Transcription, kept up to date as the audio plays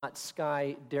Not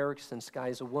Sky Derrickson.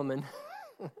 Sky's a woman.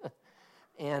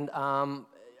 And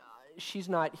she's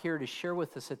not here to share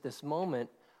with us at this moment,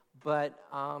 but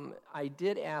I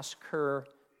did ask her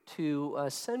to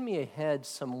send me ahead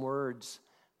some words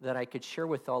that I could share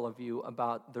with all of you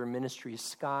about their ministries.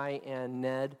 Sky and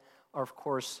Ned are, of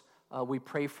course, we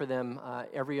pray for them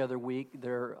every other week.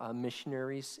 They're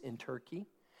missionaries in Turkey.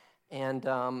 And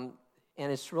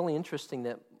it's really interesting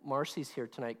that Marcy's here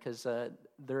tonight because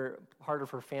they're part of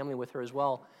her family with her as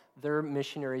well. They're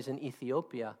missionaries in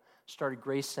Ethiopia, started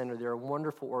Grace Center. They're a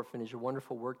wonderful orphanage, a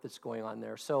wonderful work that's going on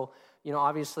there. So,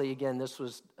 obviously, again, this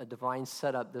was a divine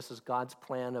setup. This is God's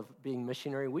plan of being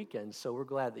missionary weekends, so we're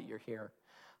glad that you're here.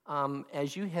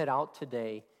 As you head out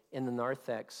today in the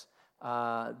narthex,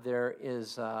 there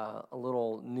is a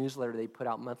little newsletter they put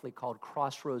out monthly called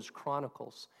Crossroads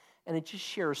Chronicles, and it just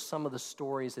shares some of the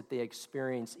stories that they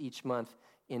experience each month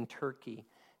in Turkey.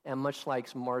 And much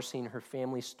like Marcy and her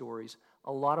family stories,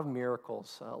 a lot of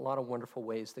miracles, a lot of wonderful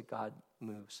ways that God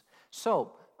moves.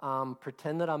 So,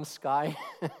 pretend that I'm Sky.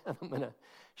 I'm going to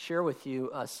share with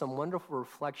you some wonderful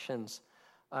reflections.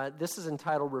 This is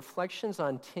entitled Reflections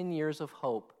on 10 Years of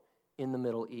Hope in the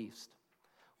Middle East.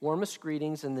 Warmest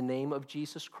greetings in the name of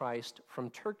Jesus Christ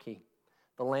from Turkey,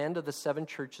 the land of the 7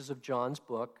 churches of John's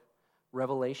book,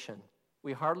 Revelation.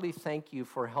 We heartily thank you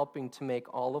for helping to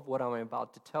make all of what I'm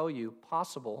about to tell you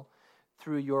possible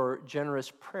through your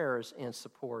generous prayers and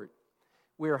support.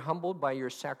 We are humbled by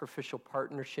your sacrificial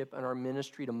partnership and our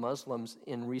ministry to Muslims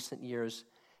in recent years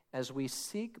as we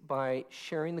seek by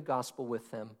sharing the gospel with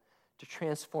them to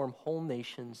transform whole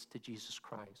nations to Jesus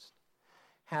Christ.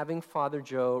 Having Father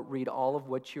Joe read all of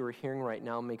what you are hearing right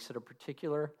now makes it a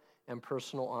particular and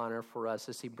personal honor for us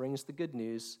as he brings the good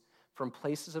news from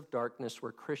places of darkness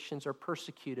where Christians are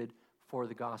persecuted for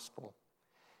the gospel.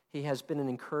 He has been an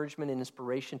encouragement and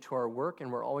inspiration to our work, and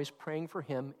we're always praying for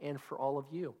him and for all of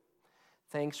you.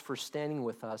 Thanks for standing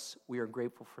with us. We are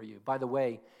grateful for you. By the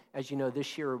way, as you know,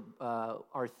 this year, part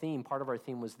of our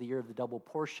theme was the year of the double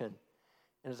portion.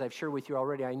 And as I've shared with you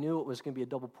already, I knew it was going to be a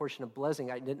double portion of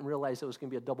blessing. I didn't realize it was going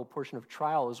to be a double portion of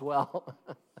trial as well.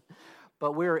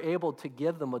 But we were able to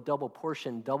give them a double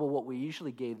portion, double what we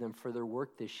usually gave them for their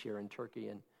work this year in Turkey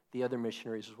and the other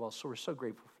missionaries as well. So we're so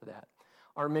grateful for that.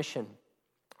 Our mission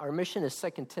is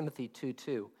 2 Timothy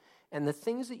 2:2. And the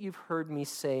things that you've heard me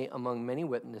say among many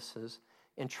witnesses,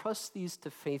 entrust these to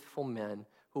faithful men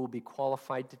who will be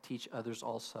qualified to teach others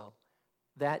also.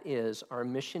 That is, our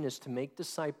mission is to make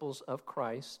disciples of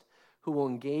Christ who will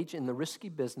engage in the risky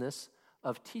business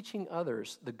of teaching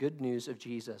others the good news of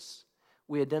Jesus.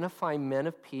 We identify men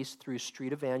of peace through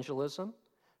street evangelism,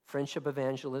 friendship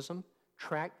evangelism,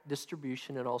 tract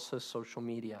distribution, and also social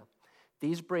media.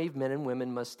 These brave men and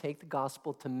women must take the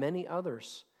gospel to many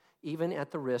others, even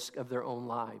at the risk of their own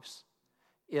lives,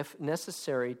 if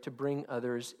necessary, to bring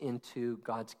others into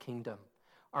God's kingdom.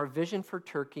 Our vision for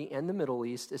Turkey and the Middle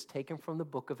East is taken from the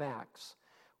book of Acts,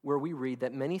 where we read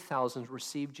that many thousands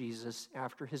received Jesus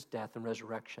after his death and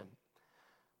resurrection.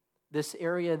 This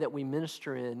area that we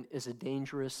minister in is a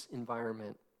dangerous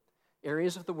environment.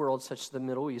 Areas of the world, such as the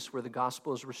Middle East, where the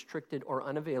gospel is restricted or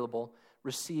unavailable,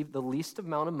 receive the least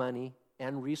amount of money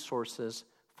and resources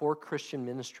for Christian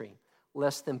ministry,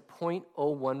 less than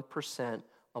 0.01%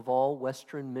 of all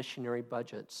Western missionary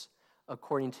budgets,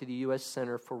 according to the U.S.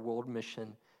 Center for World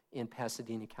Mission in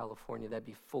Pasadena, California. That'd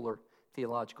be Fuller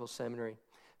Theological Seminary.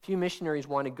 Few missionaries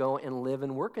want to go and live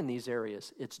and work in these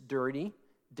areas. It's dirty,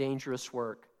 dangerous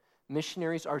work.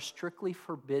 Missionaries are strictly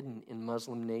forbidden in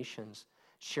Muslim nations.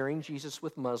 Sharing Jesus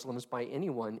with Muslims by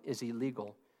anyone is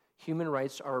illegal. Human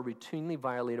rights are routinely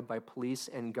violated by police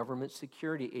and government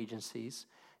security agencies,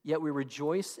 yet we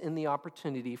rejoice in the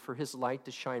opportunity for his light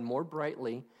to shine more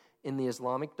brightly in the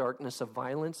Islamic darkness of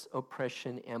violence,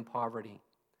 oppression, and poverty.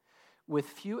 With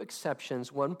few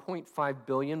exceptions, 1.5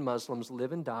 billion Muslims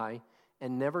live and die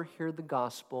and never hear the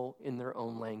gospel in their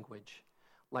own language,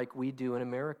 like we do in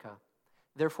America.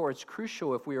 Therefore, it's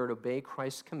crucial, if we are to obey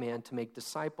Christ's command to make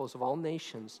disciples of all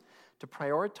nations, to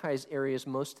prioritize areas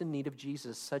most in need of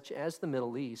Jesus, such as the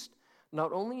Middle East,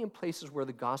 not only in places where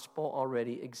the gospel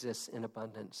already exists in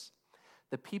abundance.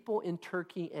 The people in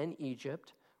Turkey and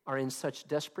Egypt are in such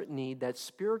desperate need that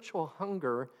spiritual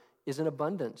hunger is in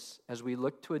abundance as we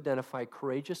look to identify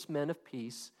courageous men of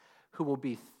peace who will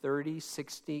be 30,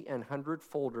 60, and 100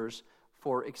 folders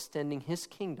for extending his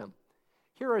kingdom.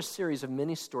 Here are a series of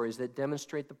many stories that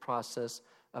demonstrate the process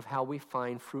of how we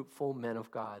find fruitful men of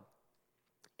God.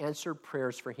 Answered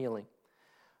prayers for healing.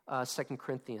 2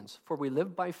 Corinthians, for we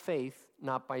live by faith,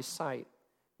 not by sight.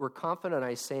 We're confident,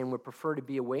 I say, and would prefer to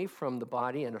be away from the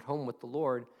body and at home with the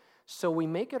Lord, So we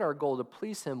make it our goal to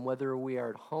please him whether we are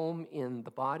at home in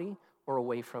the body or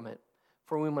away from it.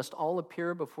 For we must all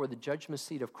appear before the judgment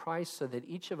seat of Christ so that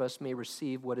each of us may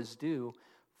receive what is due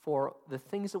for the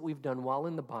things that we've done while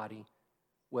in the body,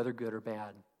 whether good or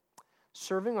bad.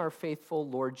 Serving our faithful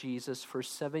Lord Jesus for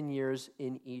 7 years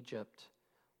in Egypt,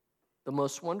 the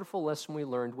most wonderful lesson we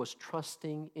learned was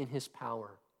trusting in his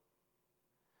power,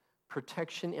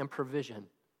 protection and provision,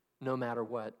 no matter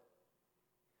what.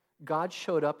 God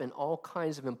showed up in all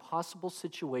kinds of impossible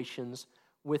situations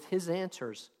with his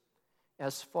answers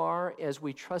as far as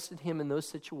we trusted him in those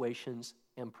situations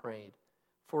and prayed.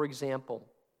 For example,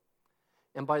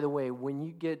 and by the way,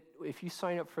 if you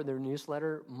sign up for their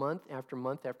newsletter month after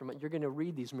month after month, you're going to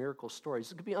read these miracle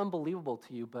stories. It could be unbelievable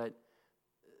to you, but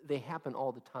they happen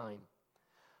all the time.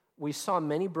 We saw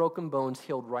many broken bones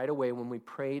healed right away when we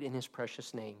prayed in his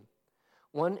precious name.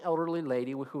 One elderly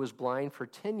lady who was blind for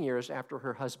 10 years after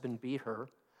her husband beat her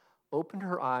opened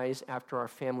her eyes after our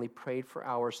family prayed for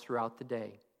hours throughout the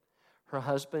day. Her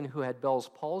husband, who had Bell's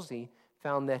palsy,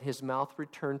 found that his mouth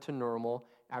returned to normal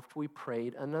after we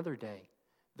prayed another day.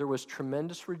 There was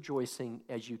tremendous rejoicing,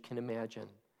 as you can imagine.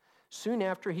 Soon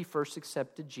after he first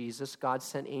accepted Jesus, God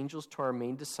sent angels to our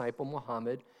main disciple,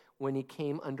 Muhammad, when he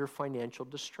came under financial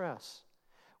distress.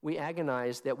 We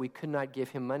agonized that we could not give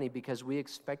him money because we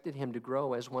expected him to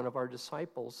grow as one of our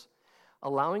disciples,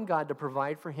 allowing God to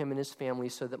provide for him and his family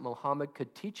so that Muhammad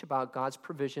could teach about God's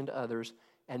provision to others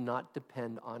and not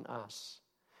depend on us.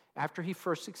 After he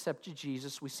first accepted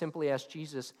Jesus, we simply asked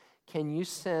Jesus, "Can you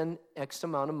send X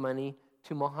amount of money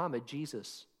to Muhammad,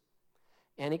 Jesus?"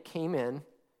 And it came in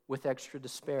with extra to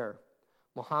spare.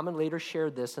 Muhammad later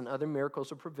shared this and other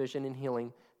miracles of provision and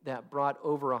healing that brought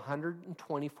over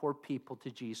 124 people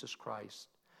to Jesus Christ,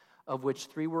 of which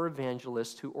 3 were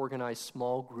evangelists who organized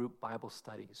small group Bible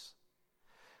studies.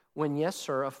 When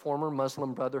Yasser, a former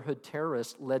Muslim Brotherhood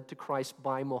terrorist led to Christ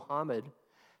by Muhammad,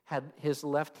 had his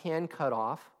left hand cut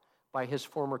off by his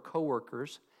former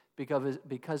co-workers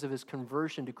because of his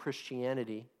conversion to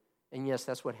Christianity, and yes,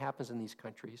 that's what happens in these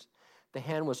countries, the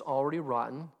hand was already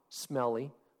rotten,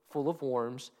 smelly, full of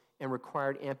worms, and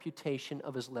required amputation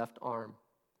of his left arm.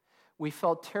 We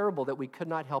felt terrible that we could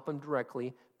not help him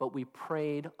directly, but we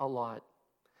prayed a lot.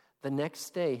 The next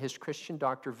day, his Christian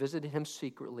doctor visited him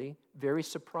secretly, very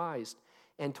surprised,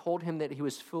 and told him that he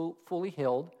was fully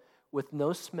healed with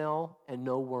no smell and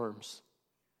no worms.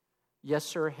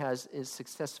 Yasser has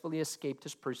successfully escaped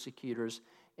his persecutors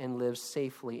and lives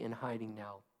safely in hiding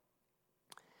now.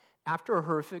 After a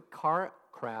horrific car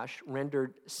crash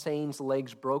rendered Sane's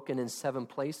legs broken in 7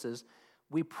 places,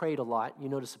 we prayed a lot. You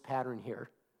notice a pattern here.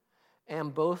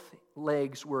 And both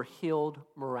legs were healed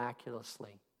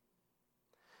miraculously.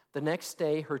 The next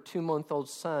day, her 2-month-old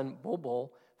son,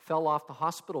 Bobo, fell off the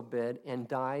hospital bed and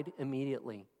died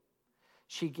immediately.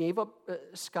 She gave up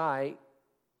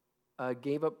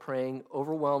praying,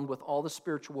 overwhelmed with all the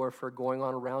spiritual warfare going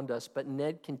on around us, but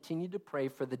Ned continued to pray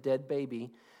for the dead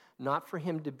baby, not for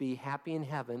him to be happy in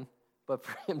heaven, but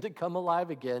for him to come alive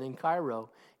again in Cairo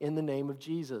in the name of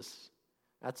Jesus.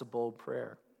 That's a bold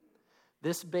prayer.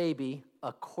 This baby,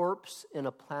 a corpse in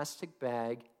a plastic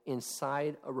bag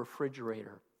inside a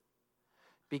refrigerator,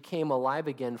 became alive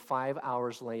again 5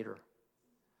 hours later.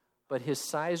 But his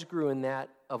size grew in that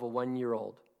of a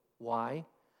 1-year-old. Why?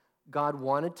 God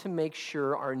wanted to make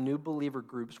sure our new believer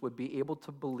groups would be able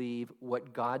to believe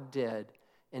what God did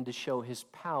and to show his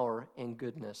power and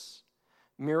goodness.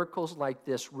 Miracles like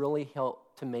this really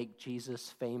help to make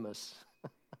Jesus famous.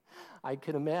 I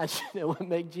can imagine it would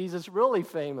make Jesus really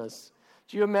famous.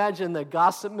 Do you imagine the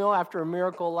gossip mill after a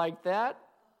miracle like that?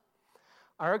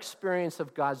 Our experience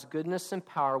of God's goodness and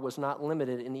power was not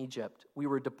limited in Egypt. We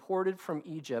were deported from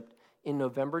Egypt in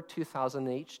November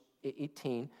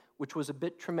 2018, which was a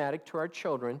bit traumatic to our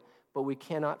children, but we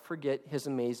cannot forget his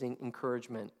amazing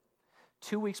encouragement.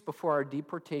 2 weeks before our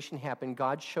deportation happened,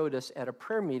 God showed us at a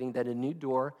prayer meeting that a new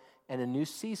door and a new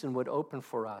season would open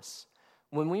for us.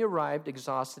 When we arrived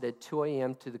exhausted at 2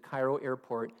 a.m. to the Cairo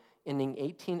airport, ending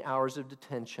 18 hours of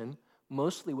detention,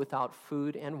 mostly without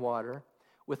food and water,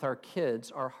 with our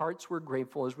kids, our hearts were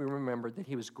grateful as we remembered that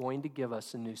he was going to give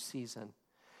us a new season.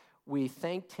 We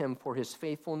thanked him for his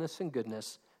faithfulness and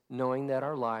goodness, knowing that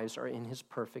our lives are in his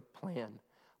perfect plan.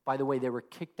 By the way, they were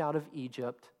kicked out of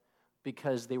Egypt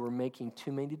because they were making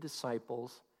too many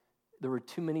disciples. There were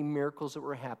too many miracles that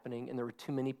were happening, and there were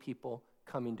too many people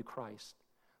coming to Christ.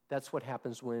 That's what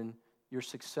happens when you're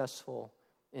successful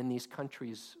in these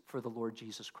countries for the Lord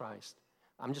Jesus Christ.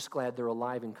 I'm just glad they're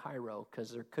alive in Cairo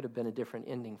because there could have been a different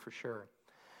ending for sure.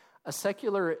 A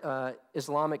secular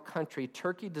Islamic country,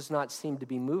 Turkey does not seem to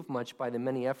be moved much by the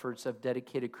many efforts of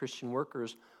dedicated Christian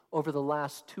workers over the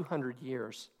last 200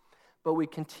 years. But we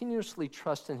continuously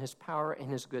trust in his power and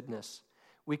his goodness.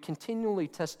 We continually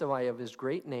testify of his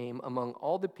great name among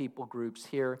all the people groups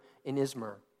here in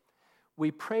Izmir.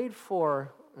 We prayed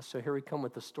for, so here we come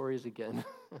with the stories again.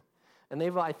 And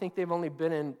I think they've only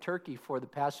been in Turkey for the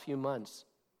past few months.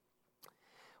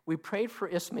 We prayed for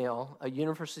Ismail, a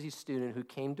university student who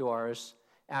came to ours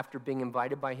after being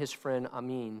invited by his friend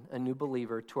Amin, a new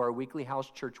believer, to our weekly house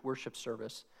church worship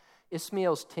service.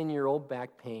 Ismail's 10-year-old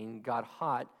back pain got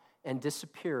hot and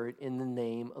disappeared in the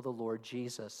name of the Lord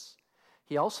Jesus.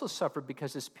 He also suffered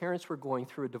because his parents were going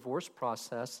through a divorce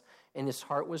process and his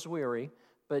heart was weary,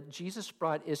 but Jesus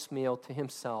brought Ismail to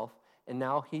himself, and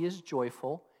now he is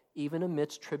joyful, even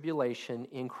amidst tribulation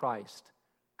in Christ.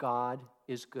 God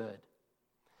is good.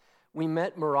 We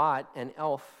met Murat and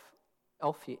Elif,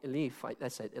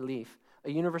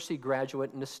 a university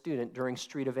graduate and a student during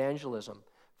street evangelism.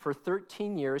 For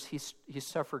 13 years, he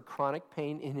suffered chronic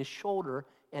pain in his shoulder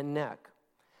and neck.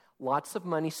 Lots of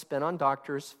money spent on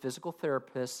doctors, physical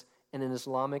therapists, and an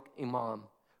Islamic imam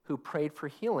who prayed for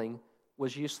healing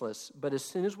was useless. But as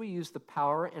soon as we used the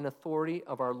power and authority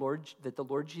of our Lord that the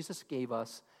Lord Jesus gave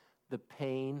us, the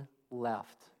pain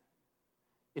left.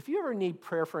 If you ever need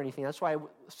prayer for anything, that's why I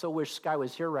so wish Sky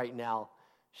was here right now.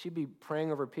 She'd be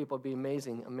praying over people. It'd be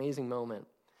amazing, amazing moment.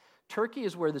 Turkey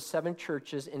is where the 7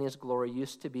 churches in his glory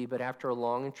used to be, but after a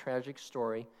long and tragic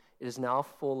story, it is now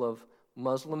full of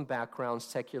Muslim background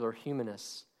secular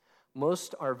humanists.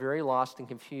 Most are very lost and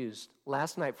confused.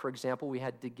 Last night, for example, we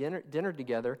had dinner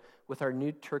together with our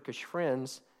new Turkish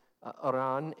friends,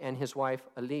 Aran and his wife,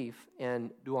 Elif,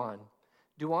 and Duan.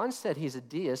 Duan said he's a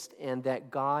deist and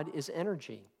that God is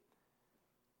energy.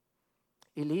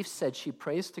 Elif said she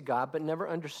prays to God but never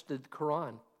understood the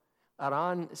Quran.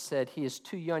 Aran said he is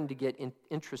too young to get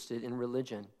interested in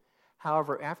religion.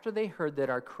 However, after they heard that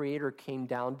our Creator came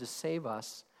down to save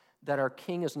us, that our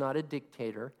King is not a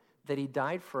dictator, that he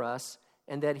died for us,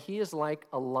 and that he is like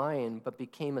a lion but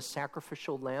became a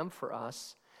sacrificial lamb for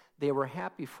us, they were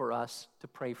happy for us to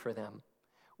pray for them.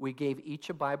 We gave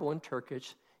each a Bible in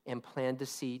Turkish and plan to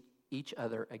see each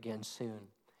other again soon.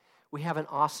 We have an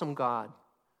awesome God.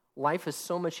 Life is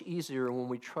so much easier when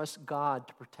we trust God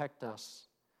to protect us.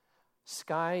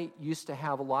 Sky used to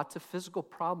have lots of physical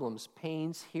problems,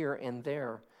 pains here and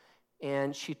there,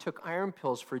 and she took iron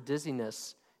pills for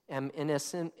dizziness and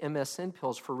MSM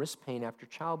pills for wrist pain after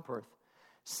childbirth.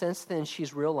 Since then,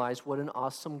 she's realized what an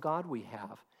awesome God we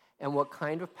have and what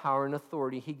kind of power and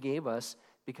authority he gave us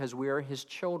because we are his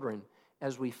children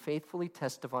as we faithfully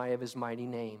testify of his mighty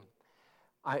name.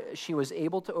 She was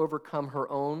able to overcome her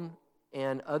own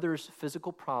and others'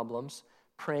 physical problems,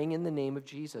 praying in the name of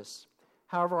Jesus.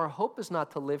 However, our hope is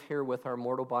not to live here with our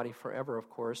mortal body forever, of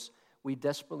course. We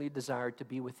desperately desire to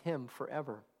be with him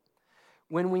forever.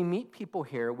 When we meet people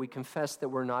here, we confess that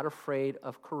we're not afraid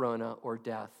of corona or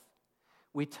death.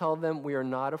 We tell them we are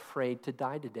not afraid to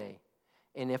die today.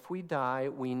 And if we die,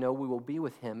 we know we will be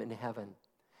with him in heaven.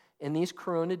 In these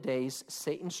corona days,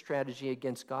 Satan's strategy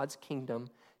against God's kingdom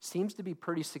seems to be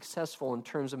pretty successful in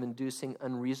terms of inducing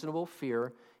unreasonable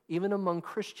fear, even among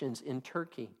Christians in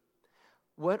Turkey.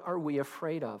 What are we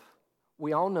afraid of?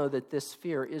 We all know that this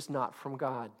fear is not from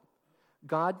God.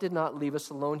 God did not leave us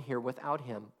alone here without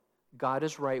him. God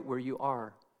is right where you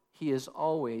are. He is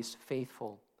always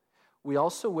faithful. We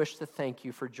also wish to thank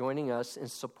you for joining us in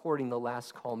supporting the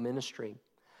Last Call ministry.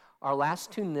 Our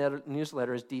last 2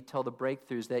 newsletters detail the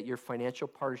breakthroughs that your financial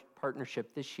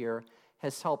partnership this year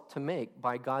has helped to make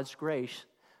by God's grace,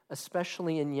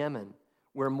 especially in Yemen,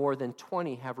 where more than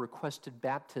 20 have requested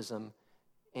baptism,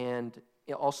 and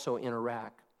also in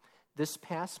Iraq. This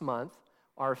past month,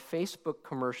 our Facebook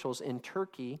commercials in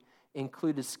Turkey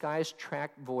included Sky's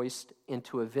track voiced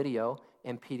into a video,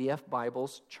 and PDF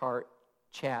Bibles,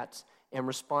 chats, and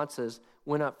responses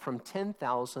went up from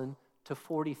 10,000 to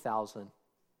 40,000.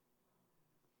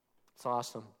 It's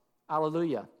awesome.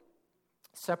 Hallelujah.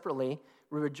 Separately,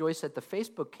 we rejoice that the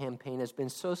Facebook campaign has been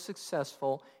so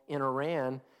successful in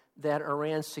Iran that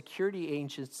Iran's security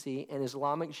agency and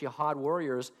Islamic Jihad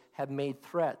warriors have made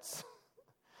threats,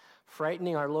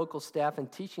 frightening our local staff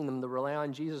and teaching them to rely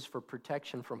on Jesus for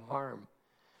protection from harm.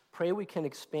 Pray we can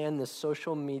expand this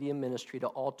social media ministry to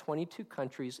all 22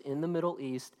 countries in the Middle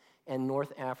East and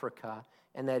North Africa,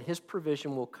 and that his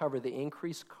provision will cover the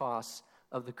increased costs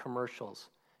of the commercials.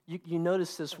 You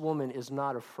notice this woman is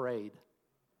not afraid.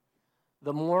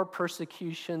 The more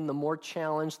persecution, the more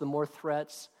challenge, the more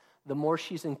threats, the more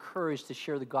she's encouraged to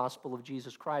share the gospel of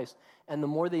Jesus Christ. And the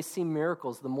more they see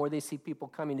miracles, the more they see people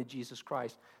coming to Jesus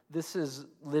Christ. This is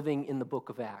living in the book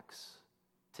of Acts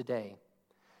today.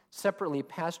 Separately,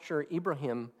 Pastor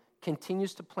Ibrahim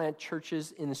continues to plant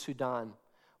churches in Sudan,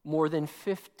 more than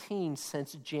 15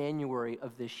 since January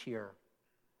of this year.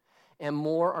 And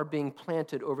more are being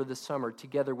planted over the summer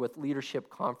together with leadership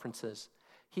conferences.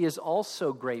 He is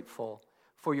also grateful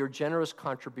for your generous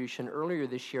contribution earlier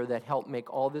this year that helped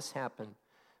make all this happen.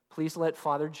 Please let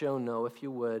Father Joe know, if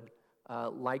you would,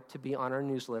 like to be on our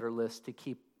newsletter list to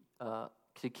keep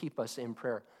us in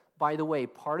prayer. By the way,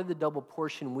 part of the double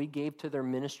portion we gave to their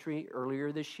ministry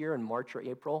earlier this year in March or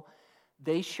April,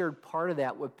 they shared part of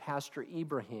that with Pastor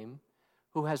Ibrahim,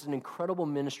 who has an incredible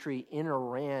ministry in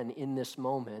Iran in this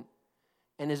moment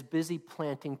and is busy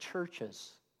planting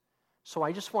churches. So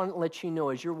I just want to let you know,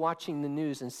 as you're watching the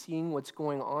news and seeing what's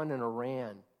going on in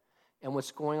Iran and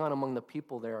what's going on among the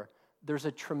people there, there's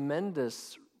a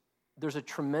tremendous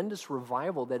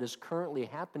revival that is currently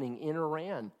happening in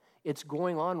Iran. It's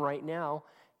going on right now,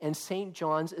 and St.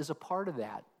 John's is a part of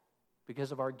that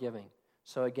because of our giving.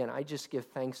 So again, I just give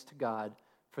thanks to God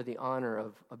for the honor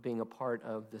of being a part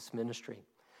of this ministry.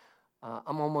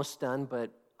 I'm almost done,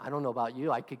 but I don't know about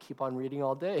you. I could keep on reading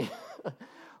all day.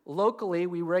 Locally,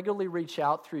 we regularly reach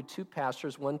out through two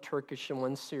pastors, one Turkish and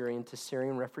one Syrian, to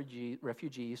Syrian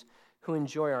refugees who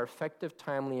enjoy our effective,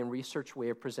 timely, and research way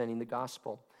of presenting the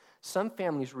gospel. Some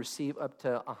families receive up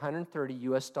to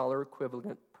 $130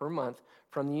 equivalent per month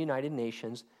from the United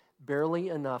Nations, barely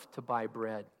enough to buy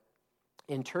bread.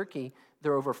 In Turkey,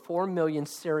 there are over 4 million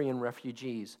Syrian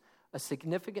refugees, a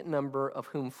significant number of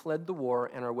whom fled the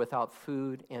war and are without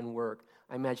food and work.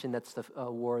 I imagine that's the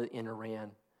war in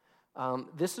Iran.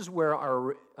 This is where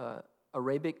our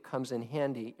Arabic comes in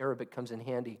handy.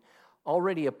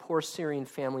 Already a poor Syrian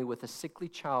family with a sickly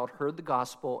child heard the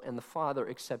gospel, and the father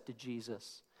accepted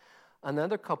Jesus.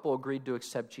 Another couple agreed to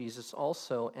accept Jesus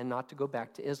also and not to go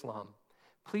back to Islam.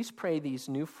 Please pray these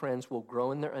new friends will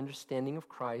grow in their understanding of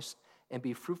Christ and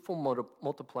be fruitful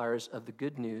multipliers of the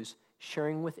good news,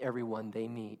 sharing with everyone they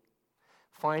meet.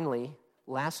 Finally,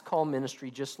 Last Call Ministry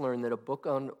just learned that a book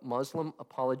on Muslim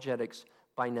apologetics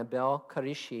by Nabil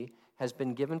Qureshi has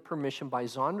been given permission by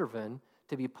Zondervan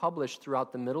to be published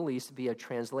throughout the Middle East via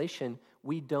translation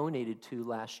we donated to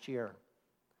last year.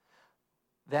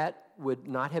 That would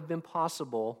not have been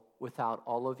possible without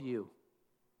all of you.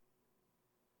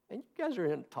 And you guys are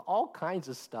into all kinds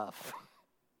of stuff.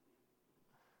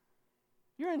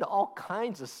 You're into all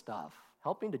kinds of stuff,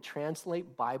 helping to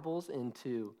translate Bibles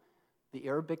into the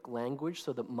Arabic language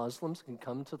so that Muslims can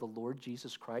come to the Lord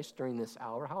Jesus Christ during this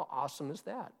hour. How awesome is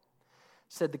that?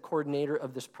 Said the coordinator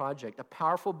of this project. A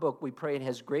powerful book. We pray it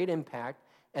has great impact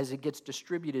as it gets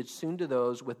distributed soon to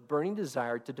those with burning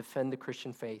desire to defend the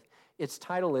Christian faith. Its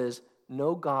title is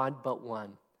No God But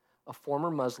One. A former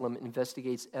Muslim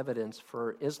investigates evidence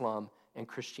for Islam and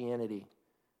Christianity.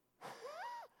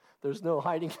 There's no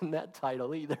hiding in that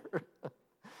title either.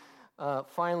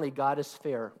 Finally, God is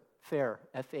fair. Fair,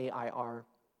 F-A-I-R.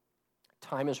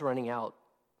 Time is running out,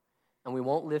 and we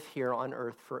won't live here on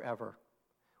earth forever.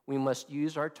 We must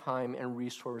use our time and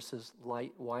resources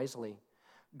wisely.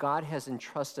 God has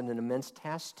entrusted an immense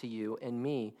task to you and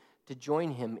me to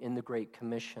join him in the Great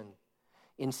Commission,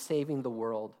 in saving the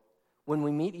world. When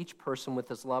we meet each person with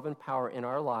his love and power in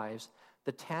our lives,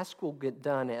 the task will get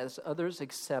done as others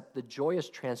accept the joyous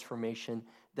transformation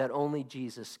that only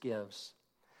Jesus gives.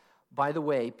 By the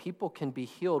way, people can be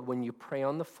healed when you pray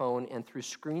on the phone and through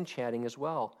screen chatting as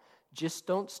well. Just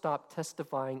don't stop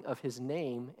testifying of his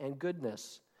name and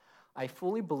goodness. I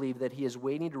fully believe that he is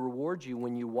waiting to reward you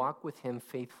when you walk with him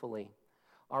faithfully.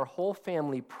 Our whole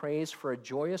family prays for a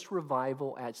joyous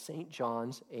revival at St.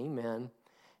 John's, amen,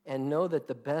 and know that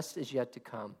the best is yet to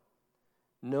come.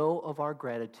 Know of our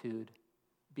gratitude.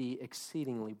 Be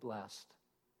exceedingly blessed.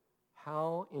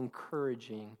 How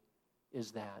encouraging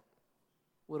is that?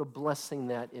 What a blessing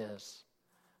that is.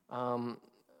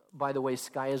 By the way,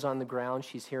 Sky is on the ground.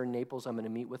 She's here in Naples. I'm going to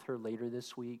meet with her later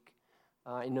this week.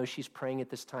 I know she's praying at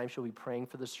this time. She'll be praying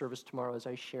for the service tomorrow as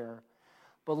I share.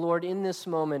 But Lord, in this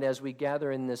moment, as we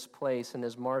gather in this place, and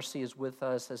as Marcy is with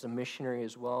us as a missionary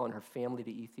as well, and her family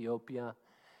to Ethiopia,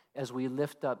 as we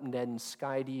lift up Ned and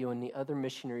Sky to you and the other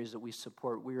missionaries that we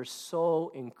support, we are so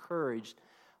encouraged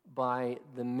by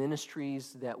the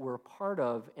ministries that we're a part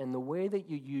of and the way that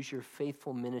you use your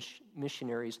faithful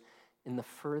missionaries in the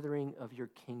furthering of your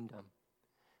kingdom.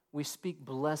 We speak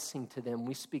blessing to them.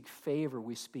 We speak favor.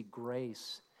 We speak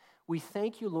grace. We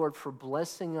thank you, Lord, for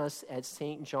blessing us at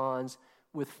St. John's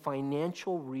with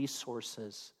financial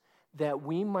resources, that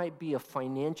we might be a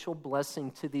financial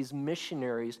blessing to these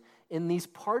missionaries in these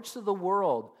parts of the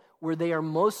world where they are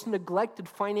most neglected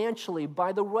financially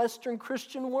by the Western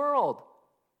Christian world.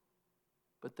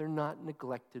 But they're not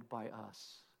neglected by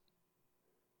us.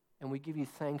 And we give you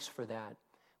thanks for that.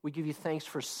 We give you thanks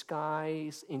for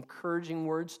Sky's encouraging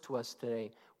words to us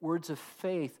today, words of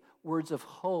faith, words of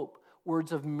hope,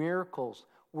 words of miracles,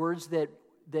 words that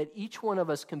each one of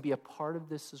us can be a part of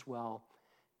this as well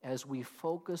as we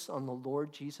focus on the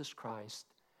Lord Jesus Christ,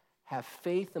 have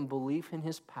faith and belief in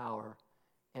his power,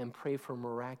 and pray for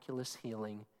miraculous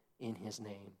healing in his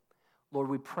name. Lord,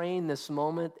 we pray in this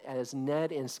moment as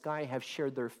Ned and Sky have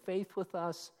shared their faith with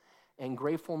us and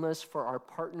gratefulness for our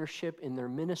partnership in their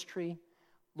ministry.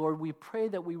 Lord, we pray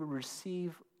that we would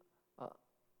receive,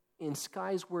 in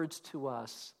Sky's words to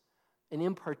us, an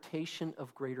impartation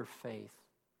of greater faith,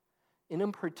 an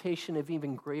impartation of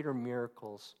even greater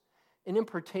miracles, an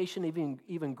impartation of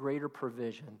even greater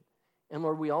provision. And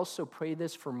Lord, we also pray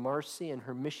this for Marcy and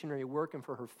her missionary work and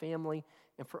for her family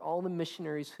and for all the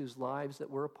missionaries whose lives that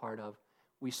we're a part of.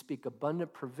 We speak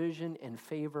abundant provision and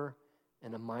favor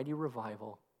and a mighty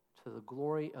revival to the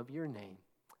glory of your name.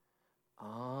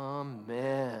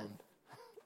 Amen.